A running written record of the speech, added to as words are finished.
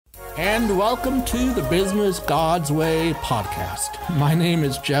And welcome to the Business God's Way podcast. My name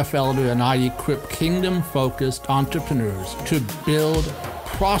is Jeff Elder, and I equip kingdom-focused entrepreneurs to build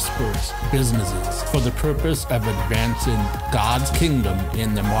prosperous businesses for the purpose of advancing God's kingdom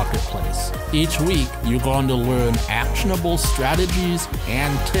in the marketplace. Each week, you're going to learn actionable strategies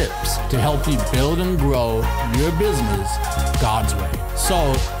and tips to help you build and grow your business God's way,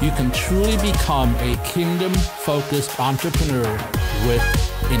 so you can truly become a kingdom-focused entrepreneur with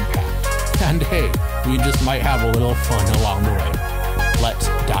impact. And hey, we just might have a little fun along the way. Let's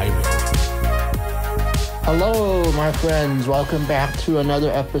dive in. Hello, my friends. Welcome back to another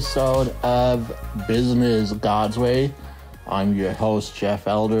episode of Business God's Way. I'm your host, Jeff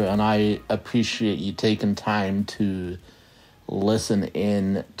Elder, and I appreciate you taking time to listen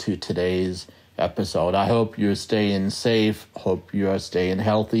in to today's episode. I hope you're staying safe. Hope you're staying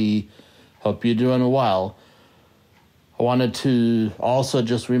healthy. Hope you're doing well. I wanted to also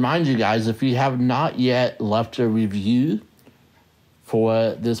just remind you guys, if you have not yet left a review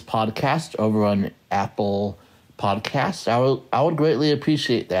for this podcast over on Apple Podcasts, I would greatly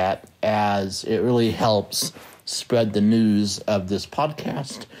appreciate that, as it really helps spread the news of this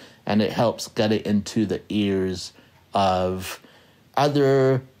podcast, and it helps get it into the ears of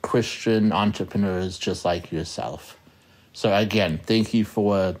other Christian entrepreneurs just like yourself. So again, thank you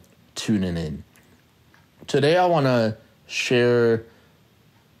for tuning in. Today I want to share,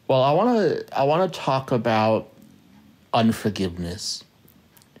 I want to talk about unforgiveness.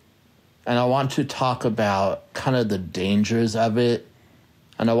 And I want to talk about kind of the dangers of it.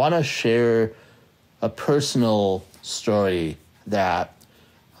 And I want to share a personal story that,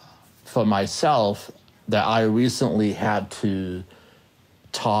 for myself, that I recently had to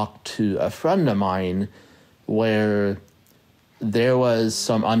talk to a friend of mine where there was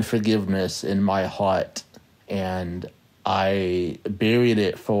some unforgiveness in my heart, and I buried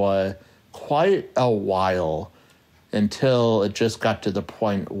it for quite a while until it just got to the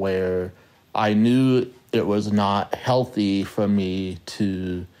point where I knew it was not healthy for me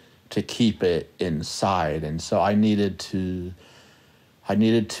to keep it inside. And so I needed to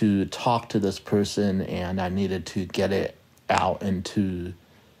talk to this person, and I needed to get it out into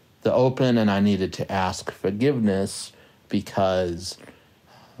the open, and I needed to ask forgiveness because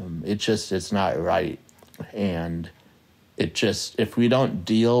it's not right. And if we don't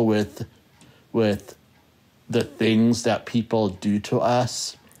deal with the things that people do to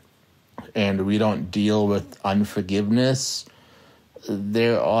us, and we don't deal with unforgiveness,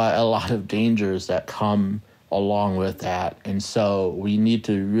 there are a lot of dangers that come along with that. And so we need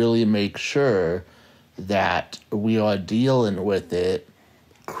to really make sure that we are dealing with it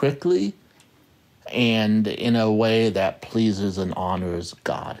quickly and in a way that pleases and honors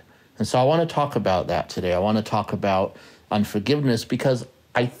God. And so I want to talk about that today. I want to talk about unforgiveness because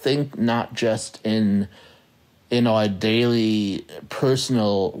I think not just in our daily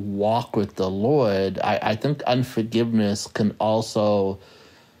personal walk with the Lord, I think unforgiveness can also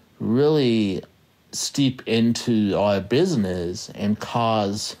really steep into our business and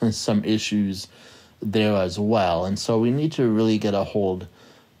cause some issues there as well. And so we need to really get a hold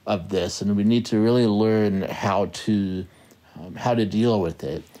of this, and we need to really learn how to deal with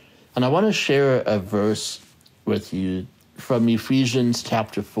it. And I want to share a verse with you from Ephesians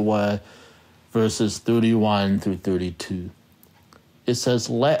chapter 4, verses 31 through 32. It says,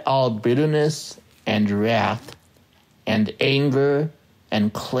 "Let all bitterness and wrath and anger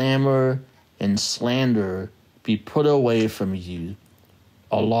and clamor and slander be put away from you,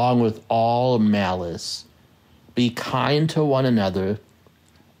 along with all malice. Be kind to one another,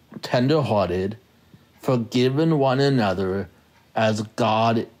 tender-hearted, forgiving one another, as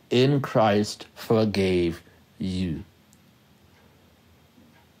God in Christ forgave you."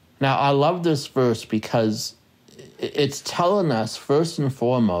 Now, I love this verse because it's telling us, first and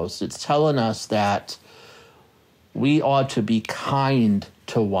foremost, it's telling us that we ought to be kind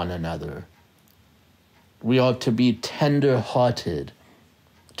to one another. We ought to be tender-hearted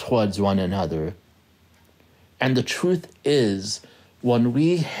towards one another. And the truth is, when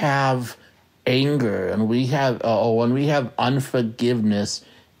we have anger and when we have unforgiveness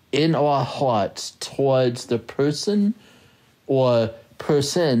in our hearts towards the person or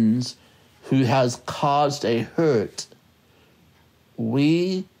persons who has caused a hurt,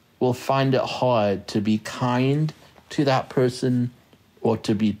 we will find it hard to be kind to that person or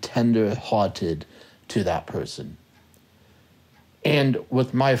to be tender-hearted to that person. And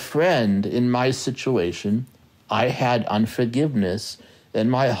with my friend, in my situation, I had unforgiveness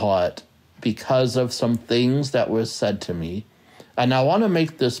in my heart because of some things that were said to me. And I want to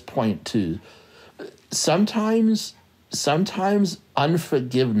make this point too. Sometimes sometimes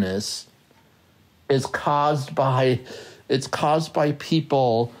unforgiveness is caused by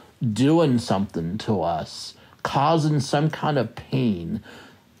people doing something to us, causing some kind of pain,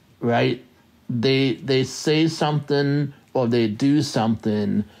 right? They say something or they do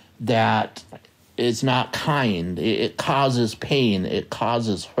something that is not kind. It causes pain. It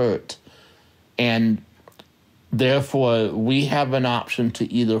causes hurt. And therefore, we have an option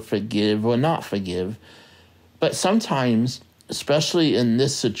to either forgive or not forgive. But sometimes, especially in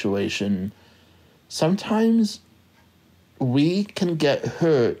this situation, sometimes we can get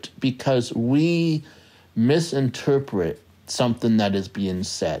hurt because we misinterpret something that is being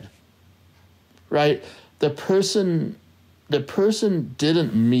said. Right? The person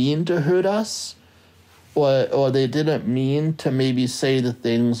didn't mean to hurt us, or they didn't mean to maybe say the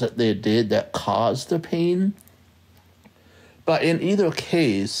things that they did that caused the pain. But in either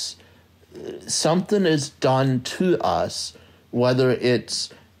case, something is done to us, whether it's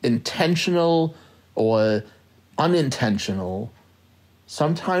intentional or unintentional.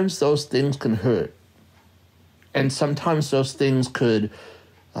 Sometimes those things can hurt. And sometimes those things could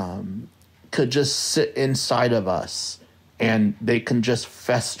just sit inside of us and they can just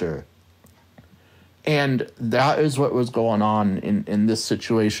fester. And that is what was going on in this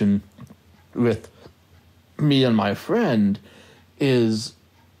situation with me and my friend. It's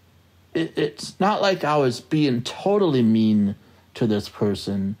not like I was being totally mean to this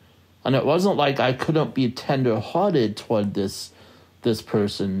person, and it wasn't like I couldn't be tender-hearted toward this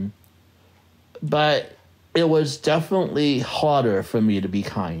person, but it was definitely harder for me to be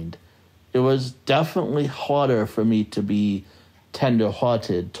kind. It was definitely harder for me to be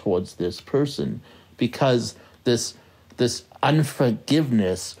tender-hearted towards this person, because this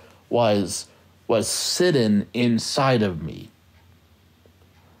unforgiveness was sitting inside of me.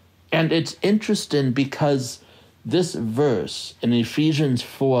 And it's interesting because this verse in Ephesians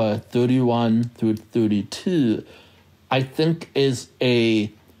 4:31 through 32, I think is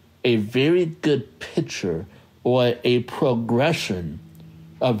a very good picture or a progression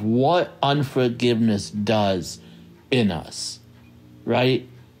of what unforgiveness does in us, right?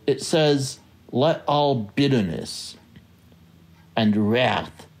 It says, let all bitterness and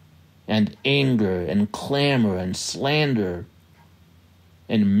wrath and anger and clamor and slander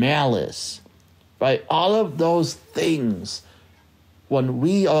and malice, right? All of those things, when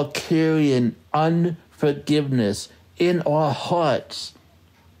we are carrying unforgiveness in our hearts,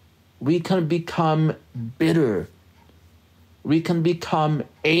 we can become bitter. We can become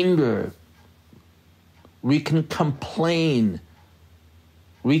anger. We can complain.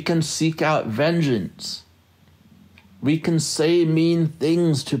 We can seek out vengeance. We can say mean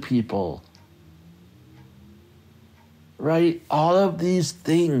things to people. Right? All of these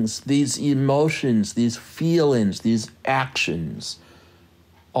things, these emotions, these feelings, these actions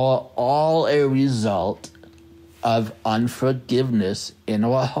are all a result of unforgiveness in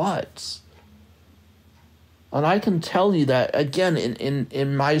our hearts. And I can tell you that, again,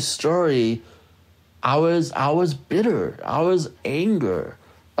 in my story, I was bitter. I was angry.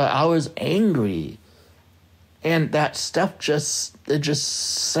 And that stuff just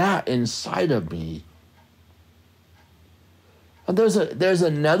sat inside of me. And there's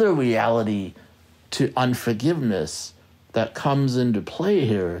another reality to unforgiveness that comes into play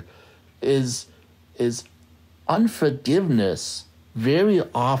here, is unforgiveness very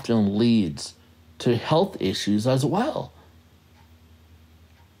often leads to health issues as well.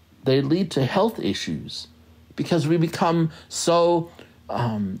 They lead to health issues because we become so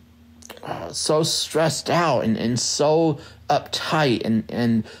stressed out and so uptight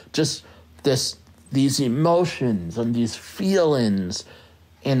and just these emotions and these feelings,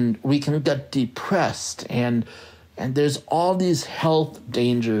 and we can get depressed, and there's all these health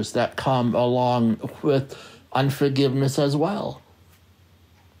dangers that come along with unforgiveness as well.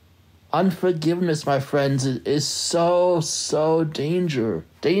 Unforgiveness, my friends, is so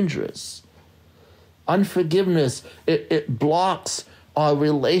dangerous. Unforgiveness, it blocks our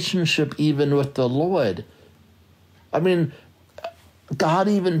relationship even with the Lord. I mean, God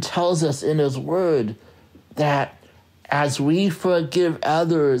even tells us in his word that as we forgive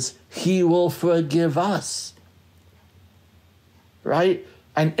others, he will forgive us. Right?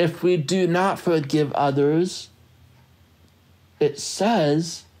 And if we do not forgive others, it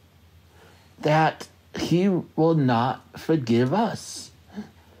says that he will not forgive us.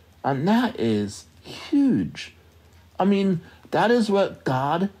 And that is huge. I mean, that is what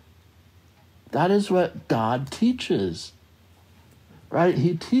God teaches. Right?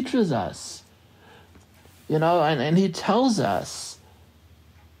 He teaches us. And he tells us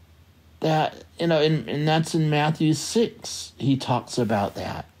that, and that's in Matthew 6, he talks about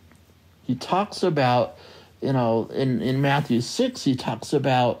that. He talks about, in Matthew 6, he talks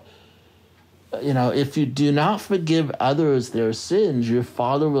about, if you do not forgive others their sins, your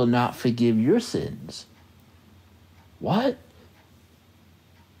Father will not forgive your sins. What?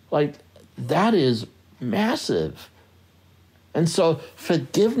 Like, that is massive. And so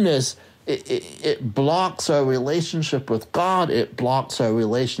forgiveness, it blocks our relationship with God. It blocks our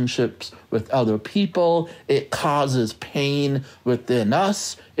relationships with other people. It causes pain within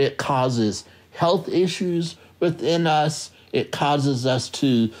us. It causes health issues within us. It causes us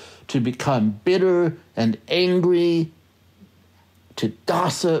to become bitter and angry, to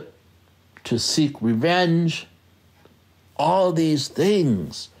gossip, to seek revenge, all these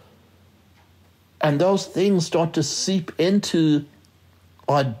things. And those things start to seep into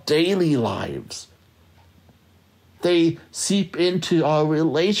our daily lives. They seep into our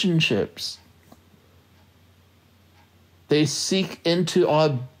relationships. They seep into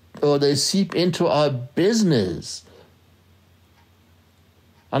our business.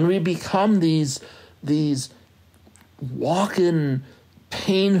 And we become these walking,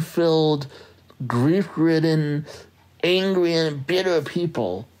 pain-filled, grief-ridden, angry and bitter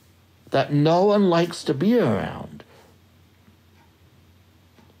people that no one likes to be around.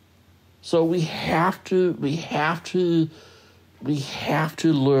 So we have to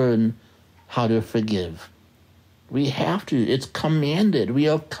learn how to forgive. We have to. It's commanded. We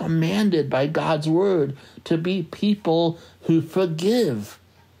are commanded by God's word to be people who forgive.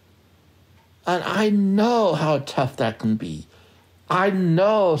 And I know how tough that can be. I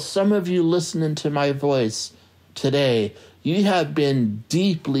know some of you listening to my voice today, you have been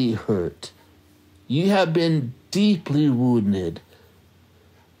deeply hurt. You have been deeply wounded.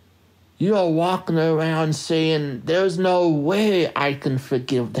 You are walking around saying, there's no way I can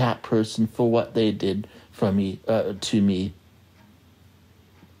forgive that person for what they did to me.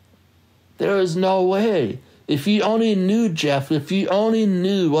 There is no way. If you only knew, Jeff, if you only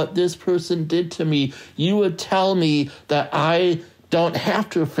knew what this person did to me, you would tell me that I don't have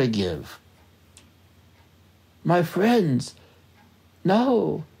to forgive. My friends,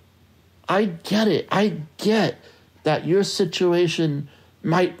 no. I get it. I get that your situation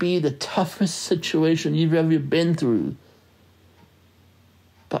might be the toughest situation you've ever been through.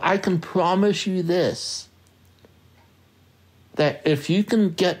 But I can promise you this, that if you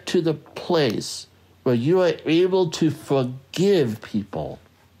can get to the place where you are able to forgive people,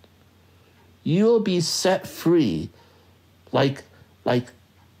 you will be set free like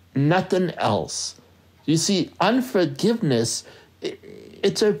nothing else. You see, unforgiveness,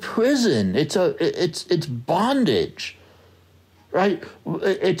 it's a prison. It's bondage, right?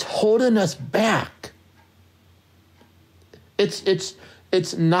 It's holding us back. It's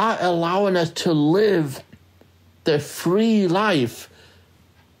not allowing us to live the free life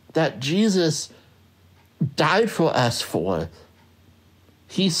that Jesus died for us for.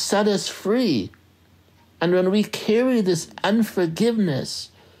 He set us free. And when we carry this unforgiveness,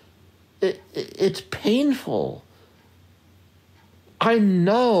 it's painful. I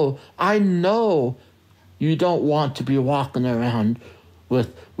know you don't want to be walking around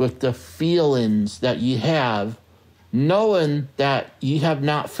with the feelings that you have, knowing that you have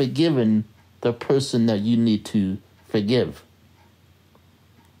not forgiven the person that you need to forgive.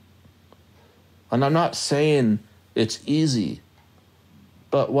 And I'm not saying it's easy,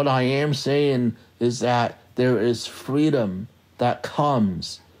 but what I am saying is that there is freedom that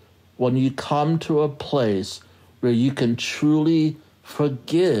comes when you come to a place where you can truly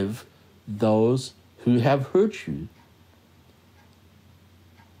forgive those who have hurt you.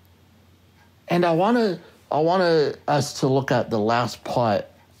 And I want us to look at the last part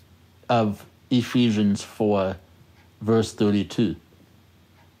of Ephesians 4, verse 32.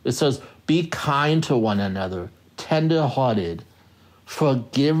 It says, be kind to one another, tender-hearted,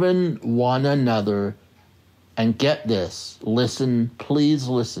 forgiving one another, and get this, please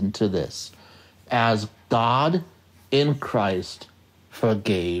listen to this, as God in Christ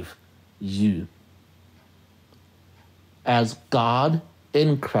forgave you. As God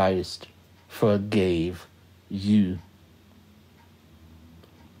in Christ forgave you.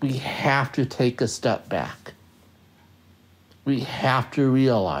 We have to take a step back. We have to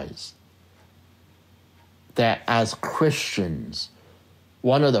realize that as Christians,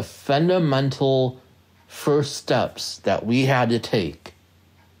 one of the fundamental first steps that we had to take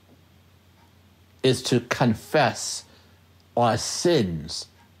is to confess our sins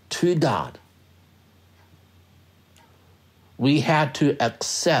to God. We had to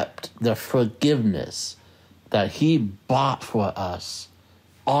accept the forgiveness that He bought for us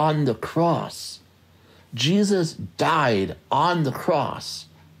on the cross. Jesus died on the cross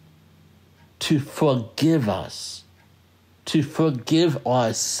to forgive us, to forgive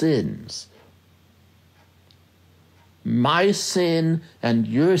our sins. My sin and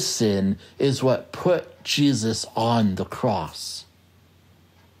your sin is what put Jesus on the cross.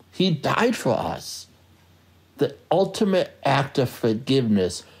 He died for us. The ultimate act of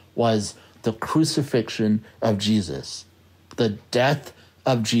forgiveness was the crucifixion of Jesus, the death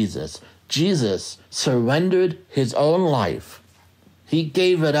of Jesus. Jesus surrendered his own life. He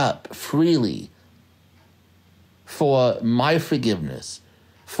gave it up freely for my forgiveness,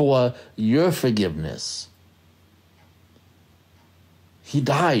 for your forgiveness. He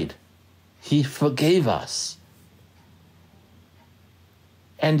died. He forgave us.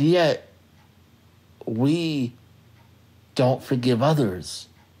 And yet, we don't forgive others.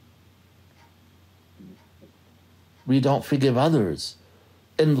 We don't forgive others.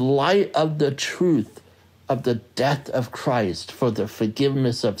 In light of the truth of the death of Christ for the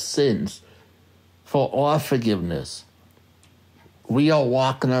forgiveness of sins, for our forgiveness, we are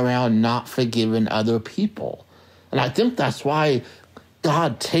walking around not forgiving other people. And I think that's why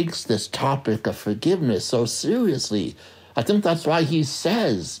God takes this topic of forgiveness so seriously. I think that's why he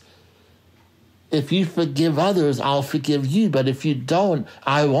says, if you forgive others, I'll forgive you. But if you don't,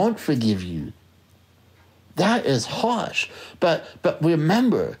 I won't forgive you. That is harsh. But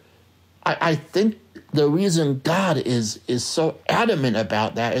remember, I think the reason God is so adamant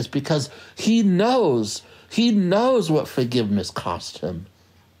about that is because he knows what forgiveness cost him.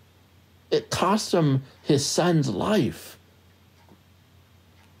 It cost him his son's life.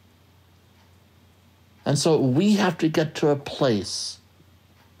 And so we have to get to a place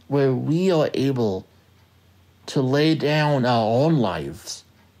where we are able to lay down our own lives,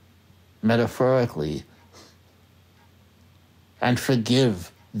 metaphorically, and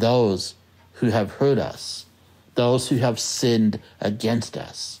forgive those who have hurt us, those who have sinned against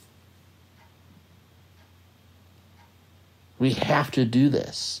us. We have to do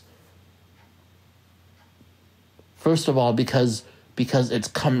this. First of all, because it's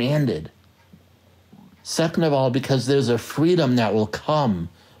commanded. Second of all, because there's a freedom that will come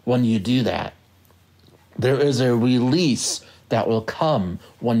when you do that. There is a release that will come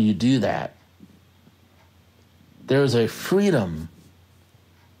when you do that. There is a freedom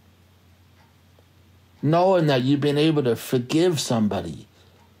knowing that you've been able to forgive somebody.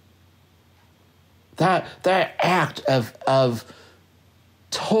 That act of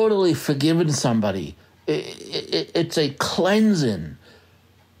totally forgiving somebody, it's a cleansing.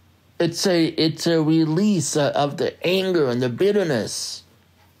 It's a release of the anger and the bitterness,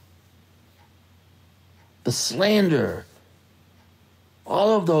 the slander,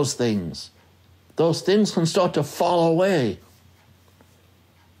 all of those things. Those things can start to fall away.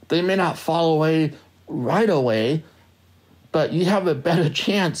 They may not fall away right away, but you have a better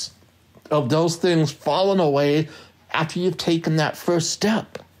chance of those things falling away after you've taken that first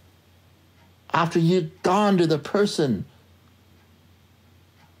step, after you've gone to the person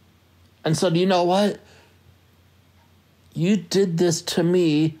and said, you know what? You did this to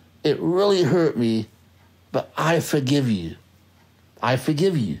me. It really hurt me, but I forgive you. I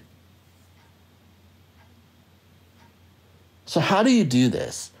forgive you. So how do you do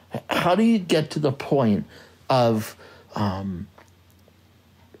this? How do you get to the point of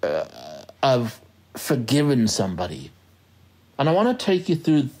forgiving somebody? And I want to take you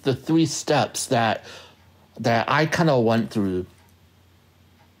through the 3 steps that I kind of went through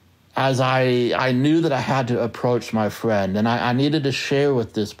as I knew that I had to approach my friend, and I needed to share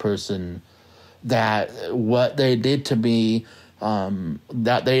with this person that what they did to me,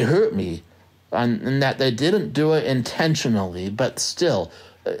 that they hurt me, and that they didn't do it intentionally, but still,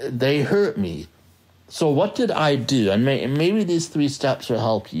 they hurt me. So what did I do? And maybe these 3 steps will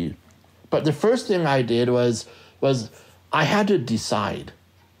help you. But the first thing I did was I had to decide.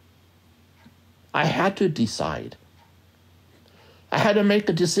 I had to decide. I had to make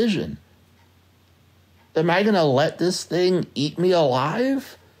a decision. Am I going to let this thing eat me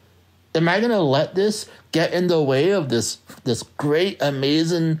alive? Am I going to let this get in the way of this great,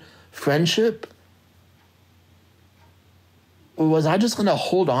 amazing friendship? Or was I just going to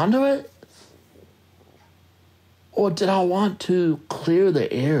hold on to it? Or did I want to clear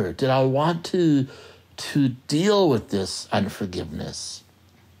the air? Did I want to deal with this unforgiveness?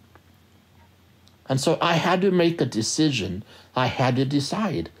 And so I had to make a decision. I had to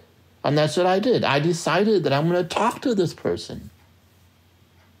decide. And that's what I did. I decided that I'm going to talk to this person.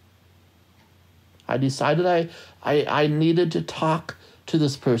 I decided I needed to talk to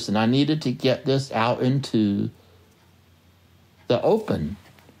this person. I needed to get this out into the open.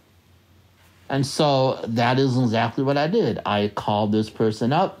 And so that is exactly what I did. I called this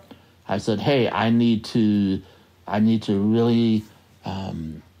person up. I said, hey, I need to really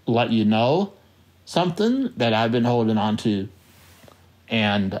let you know something that I've been holding on to.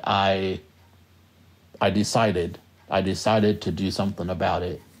 And I decided to do something about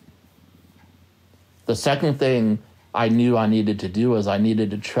it. The second thing I knew I needed to do was I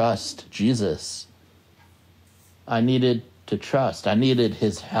needed to trust Jesus. I needed to trust. I needed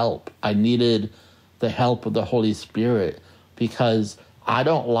his help. I needed the help of the Holy Spirit because I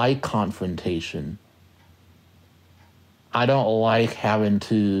don't like confrontation. I don't like having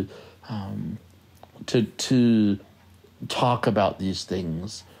to talk about these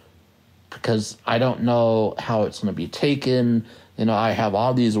things because I don't know how it's going to be taken. I have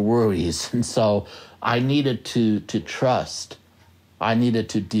all these worries. And so I needed to trust. I needed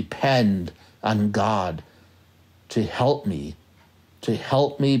to depend on God to help me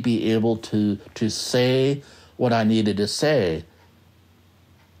be able to say what I needed to say.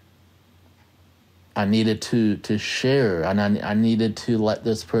 I needed to share, and I needed to let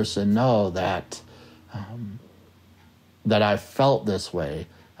this person know that I felt this way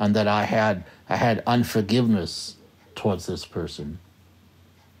and that I had unforgiveness towards this person.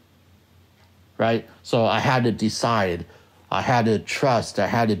 Right? So I had to decide. I had to trust. I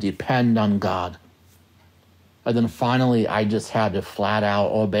had to depend on God. And then finally, I just had to flat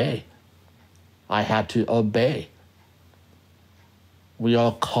out obey. I had to obey. We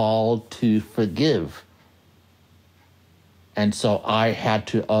are called to forgive. And so I had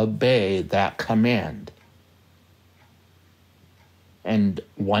to obey that command. And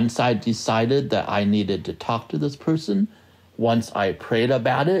once I decided that I needed to talk to this person, once I prayed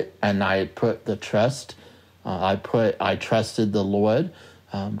about it and I put the trust, I trusted the Lord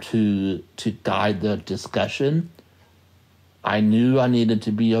to guide the discussion, I knew I needed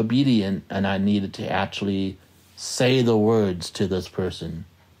to be obedient and I needed to actually say the words to this person.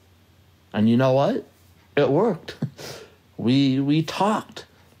 And you know what? It worked. We talked.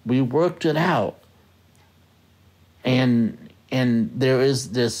 We worked it out. And there is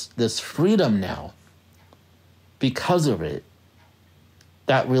this freedom now because of it.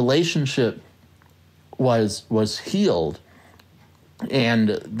 That relationship was healed, and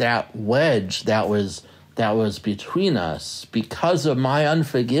that wedge that was between us because of my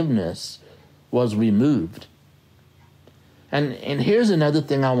unforgiveness was removed. And here's another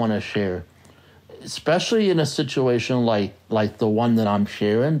thing I want to share, especially in a situation like the one that I'm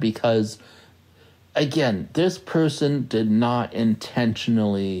sharing, because again, this person did not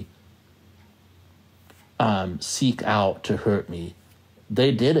intentionally seek out to hurt me.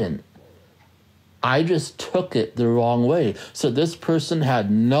 They didn't. I just took it the wrong way. So this person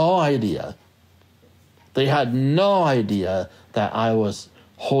had no idea. They had no idea that I was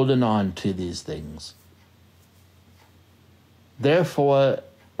holding on to these things. Therefore,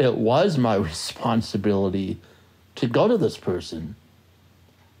 it was my responsibility to go to this person.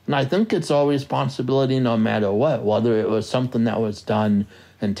 And I think it's our responsibility no matter what, whether it was something that was done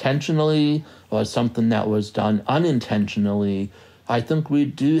intentionally or something that was done unintentionally. I think we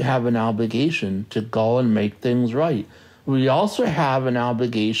do have an obligation to go and make things right. We also have an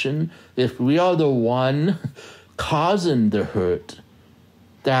obligation, if we are the one causing the hurt,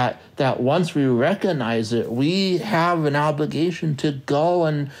 that once we recognize it, we have an obligation to go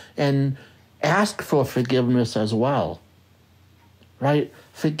and ask for forgiveness as well. Right?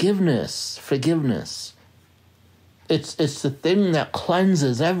 Forgiveness. It's the thing that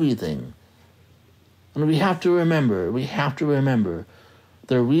cleanses everything. And we have to remember,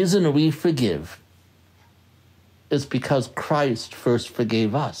 the reason we forgive is because Christ first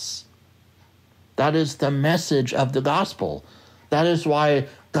forgave us. That is the message of the gospel. That is why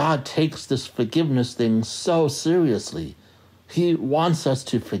God takes this forgiveness thing so seriously. He wants us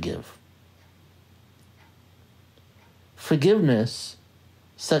to forgive. Forgiveness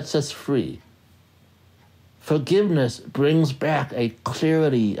sets us free. Forgiveness brings back a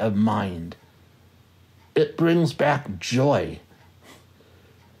clarity of mind. It brings back joy.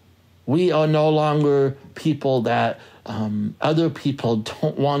 We are no longer people that other people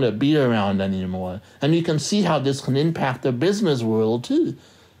don't want to be around anymore. And you can see how this can impact the business world too.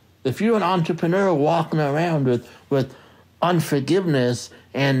 If you're an entrepreneur walking around with unforgiveness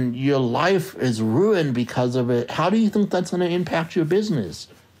and your life is ruined because of it, how do you think that's going to impact your business?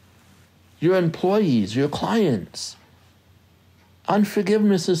 Your employees, your clients.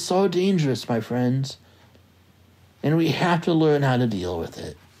 Unforgiveness is so dangerous, my friends. And we have to learn how to deal with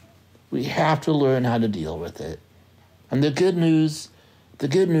it. We have to learn how to deal with it. And the good news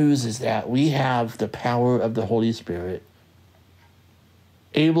is that we have the power of the Holy Spirit.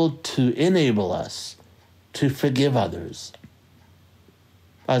 able to enable us to forgive others.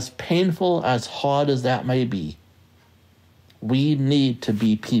 As painful, as hard as that may be, we need to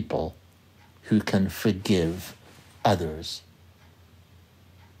be people who can forgive others.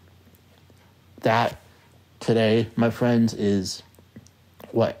 That today, my friends, is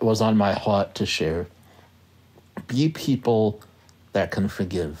what was on my heart to share. Be people that can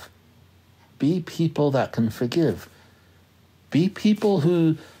forgive. Be people that can forgive. Be people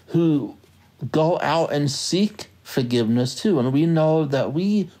who go out and seek forgiveness too. And we know that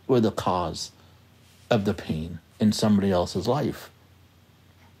we were the cause of the pain in somebody else's life.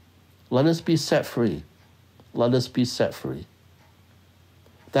 Let us be set free. Let us be set free.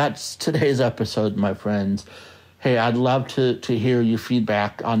 That's today's episode, my friends. Hey, I'd love to hear your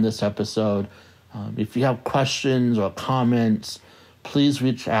feedback on this episode. If you have questions or comments, please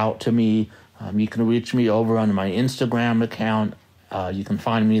reach out to me. You can reach me over on my Instagram account. You can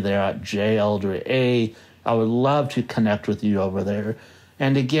find me there at JElderA. I would love to connect with you over there.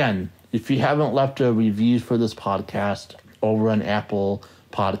 And again, if you haven't left a review for this podcast over on Apple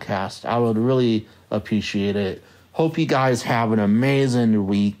Podcast, I would really appreciate it. Hope you guys have an amazing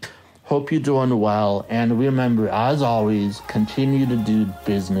week. Hope you're doing well. And remember, as always, continue to do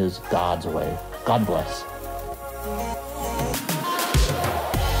business God's way. God bless.